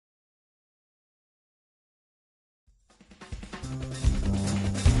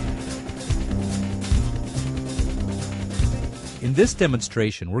In this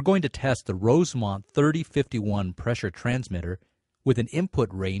demonstration, we're going to test the Rosemont 3051 pressure transmitter with an input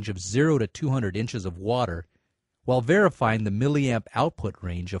range of 0 to 200 inches of water while verifying the milliamp output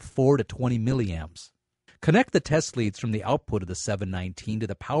range of 4 to 20 milliamps. Connect the test leads from the output of the 719 to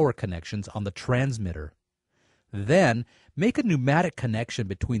the power connections on the transmitter. Then, make a pneumatic connection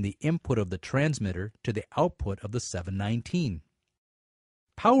between the input of the transmitter to the output of the 719.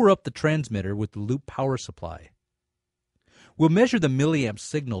 Power up the transmitter with the loop power supply. We'll measure the milliamp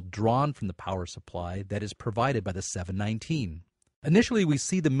signal drawn from the power supply that is provided by the 719. Initially, we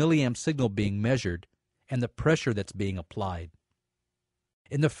see the milliamp signal being measured and the pressure that's being applied.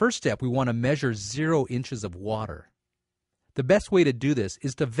 In the first step, we want to measure 0 inches of water. The best way to do this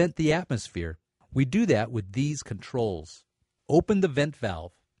is to vent the atmosphere. We do that with these controls. Open the vent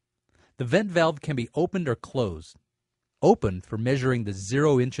valve. The vent valve can be opened or closed. Open for measuring the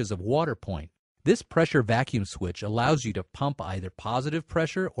 0 inches of water point. This pressure vacuum switch allows you to pump either positive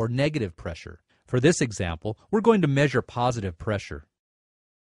pressure or negative pressure. For this example, we're going to measure positive pressure.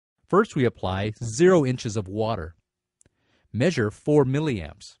 First, we apply 0 inches of water. Measure 4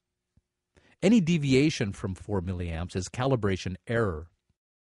 milliamps. Any deviation from 4 milliamps is calibration error.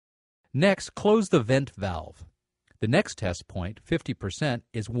 Next, close the vent valve. The next test point, 50%,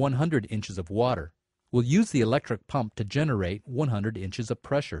 is 100 inches of water. We'll use the electric pump to generate 100 inches of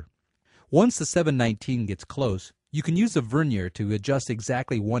pressure. Once the 719 gets close, you can use a vernier to adjust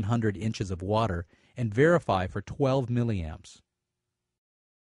exactly 100 inches of water and verify for 12 milliamps.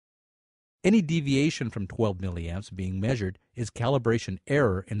 Any deviation from 12 milliamps being measured is calibration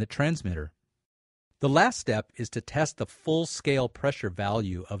error in the transmitter. The last step is to test the full-scale pressure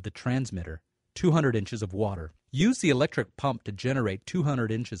value of the transmitter, 200 inches of water. Use the electric pump to generate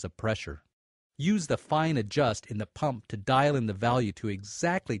 200 inches of pressure. Use the fine adjust in the pump to dial in the value to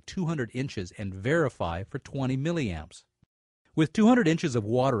exactly 200 inches and verify for 20 milliamps. With 200 inches of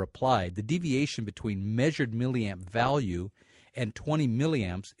water applied, the deviation between measured milliamp value and 20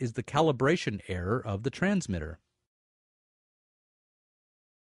 milliamps is the calibration error of the transmitter.